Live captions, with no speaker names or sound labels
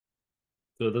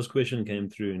So this question came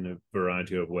through in a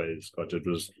variety of ways, Scott. It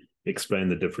was explain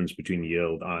the difference between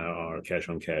yield, IRR, cash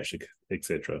on cash,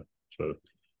 etc. So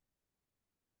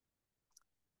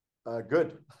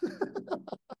good.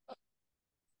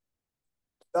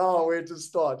 Oh, where to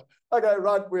start? Okay,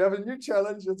 right. We have a new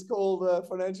challenge. It's called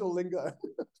financial lingo.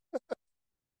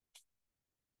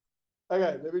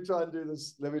 Okay, let me try and do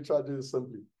this. Let me try and do this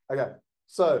simply. Okay,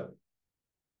 so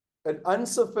an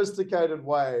unsophisticated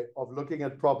way of looking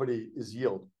at property is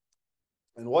yield.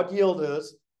 And what yield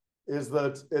is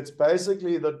that it's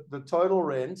basically the total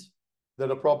rent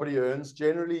that a property earns.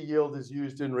 Generally, yield is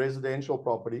used in residential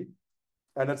property,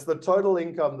 and it's the total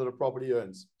income that a property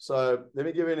earns. So let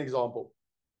me give you an example.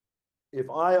 If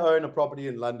I own a property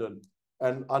in London,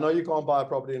 and I know you can't buy a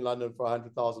property in London for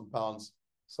 £100,000,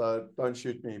 so don't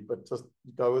shoot me, but just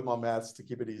go with my maths to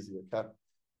keep it easy, okay?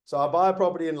 So I buy a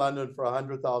property in London for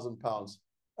 £100,000,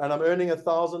 and I'm earning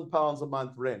 £1,000 a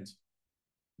month rent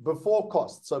before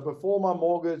costs. So before my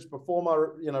mortgage, before my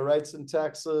rates and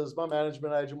taxes, my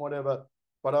management agent, whatever.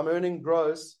 But I'm earning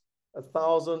gross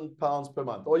 £1,000 per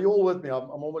month. Are you all with me? I'm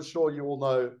almost sure you all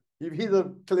know you've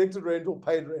either collected rent or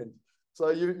paid rent. So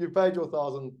you paid your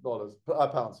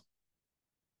 £1,000 pounds.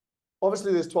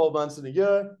 Obviously, there's 12 months in a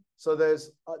year. So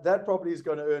there's that property is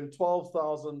going to earn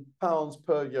 £12,000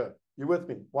 per year. You with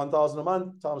me? 1,000 a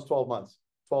month times 12 months,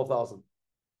 12,000.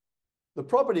 The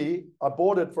property, I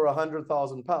bought it for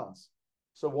 £100,000.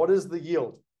 So what is the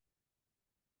yield?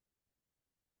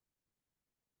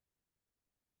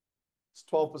 It's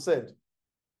 12%.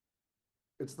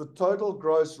 It's the total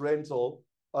gross rental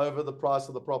over the price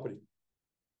of the property.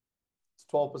 It's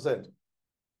 12%.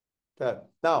 Okay.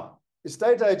 Now,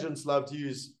 estate agents love to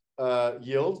use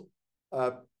yield.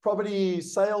 Property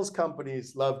sales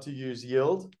companies love to use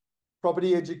yield.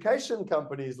 Property education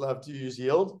companies love to use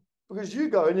yield, because you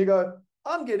go and you go,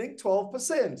 I'm getting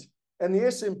 12%. And the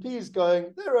S&P is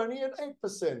going, they're only at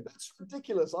 8%. That's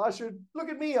ridiculous. Look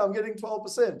at me, I'm getting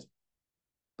 12%.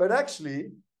 But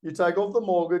actually, you take off the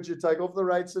mortgage, you take off the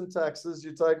rates and taxes,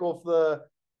 you take off the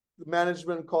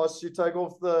management costs, you take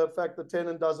off the fact the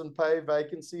tenant doesn't pay,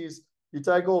 vacancies, you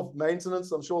take off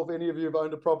maintenance. I'm sure if any of you have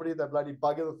owned a property, they bloody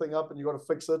bugger the thing up and you've got to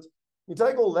fix it. You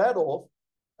take all that off,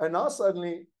 and now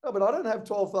suddenly, no, but I don't have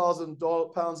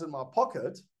 £12,000 in my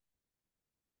pocket.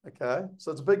 Okay,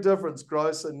 so it's a big difference,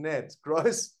 gross and net.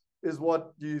 Gross is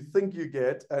what you think you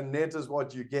get, and net is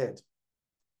what you get.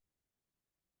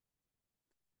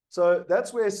 So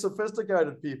that's where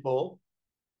sophisticated people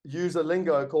use a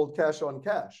lingo called cash on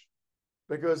cash,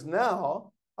 because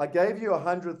now I gave you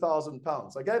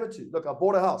 £100,000. I gave it to you. Look, I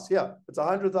bought a house. Here, it's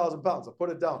 £100,000. I put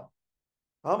it down.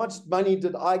 How much money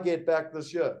did I get back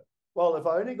this year? Well, if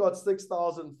I only got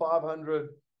 £6,540,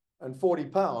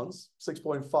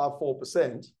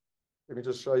 6.54%, let me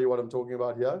just show you what I'm talking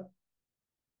about here.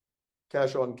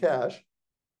 Cash on cash.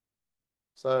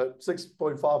 So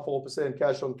 6.54%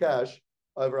 cash on cash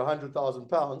over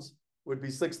 £100,000 would be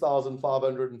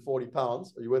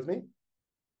 £6,540. Are you with me?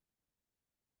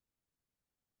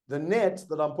 The net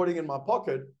that I'm putting in my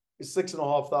pocket is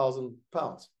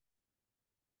 £6,500.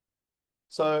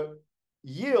 So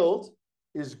yield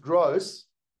is gross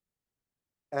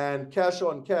and cash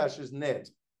on cash is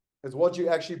net. It's what you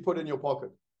actually put in your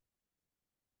pocket.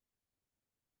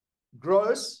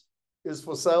 Gross is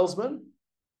for salesmen.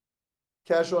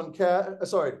 Cash on cash,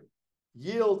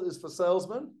 yield is for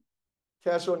salesmen.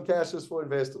 Cash on cash is for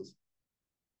investors.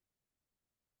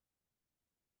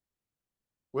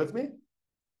 With me?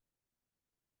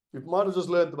 You might have just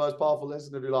learned the most powerful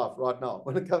lesson of your life right now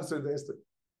when it comes to investing.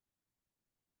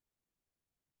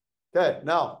 Okay,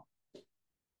 now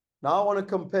I want to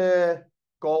compare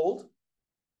gold,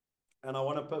 and I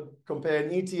want to compare an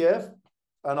ETF,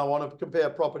 and I want to compare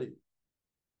property.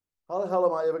 How the hell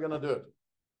am I ever going to do it?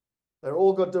 They're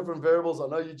all got different variables. I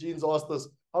know Eugene's asked this.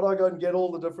 How do I go and get all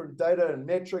the different data and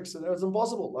metrics? And it's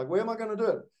impossible. Like, where am I going to do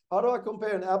it? How do I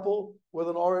compare an apple with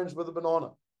an orange with a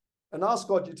banana? And now,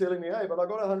 Scott, you're telling me, hey, but I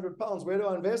got £100. Where do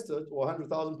I invest it? Or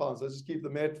 £100,000. Let's just keep the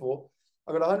metaphor.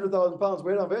 I got £100,000.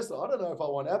 Where do I invest it? I don't know if I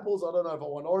want apples. I don't know if I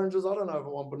want oranges. I don't know if I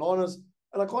want bananas.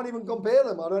 And I can't even compare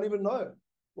them. I don't even know.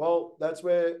 Well, that's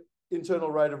where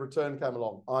internal rate of return came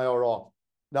along, IRR.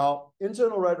 Now,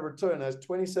 internal rate of return has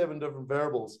 27 different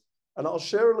variables. And I'll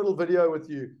share a little video with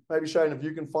you. Maybe, Shane, if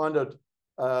you can find it,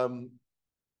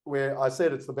 where I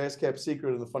said it's the best kept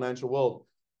secret in the financial world.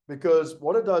 Because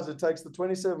what it does, it takes the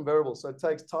 27 variables. So it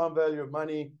takes time value of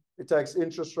money, it takes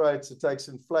interest rates, it takes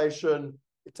inflation,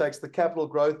 it takes the capital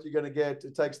growth you're going to get,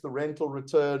 it takes the rental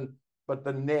return, but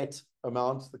the net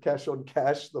amount, the cash on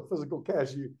cash, the physical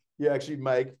cash you actually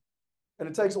make. And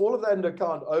it takes all of that into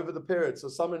account over the period. So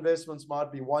some investments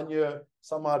might be 1 year,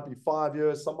 some might be 5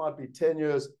 years, some might be 10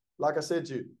 years. Like I said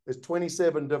to you, there's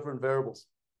 27 different variables.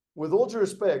 With all due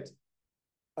respect,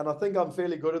 and I think I'm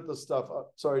fairly good at this stuff.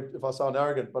 Sorry if I sound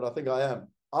arrogant, but I think I am.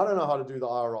 I don't know how to do the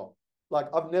IRR. Like,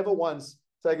 I've never once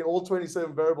taken all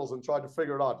 27 variables and tried to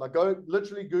figure it out. Like, go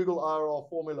literally Google IRR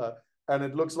formula, and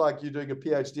it looks like you're doing a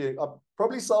PhD.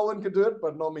 Probably someone could do it,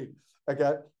 but not me.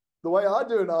 Okay. The way I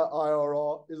do an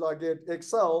IRR is I get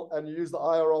Excel and you use the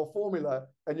IRR formula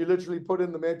and you literally put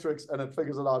in the metrics and it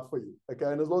figures it out for you. Okay.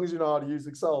 And as long as you know how to use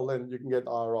Excel, then you can get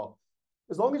the IRR.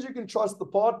 As long as you can trust the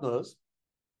partners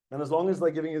and as long as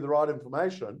they're giving you the right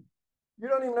information, you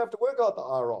don't even have to work out the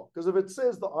IRR. Because if it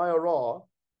says the IRR,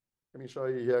 let me show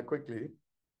you here quickly,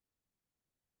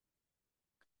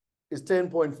 is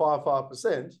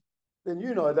 10.55%, then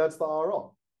you know that's the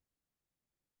IRR.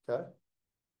 Okay.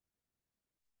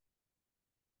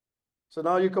 So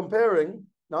now you're comparing,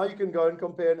 now you can go and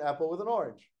compare an apple with an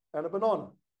orange and a banana.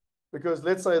 Because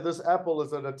let's say this apple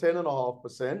is at a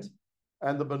 10.5%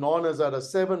 and the banana is at a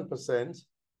 7%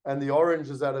 and the orange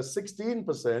is at a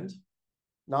 16%.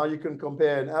 Now you can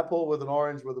compare an apple with an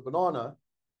orange with a banana,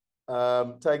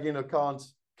 taking into account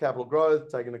capital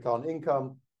growth, taking into account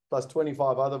income, plus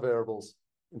 25 other variables,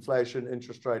 inflation,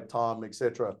 interest rate, time,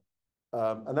 etc.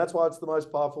 And that's why it's the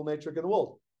most powerful metric in the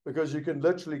world, because you can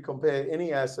literally compare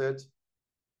any asset,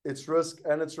 its risk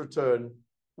and its return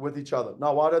with each other.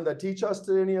 Now, why don't they teach us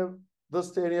to any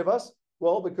of us?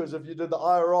 Well, because if you did the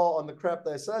IRR on the crap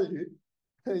they sell you,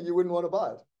 you wouldn't want to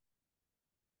buy it.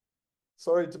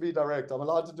 Sorry to be direct. I'm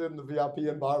allowed to do it in the VIP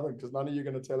environment because none of you are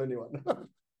going to tell anyone.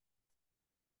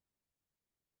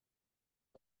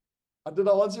 Did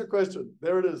I answer your question?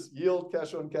 There it is. Yield,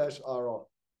 cash on cash, IRR.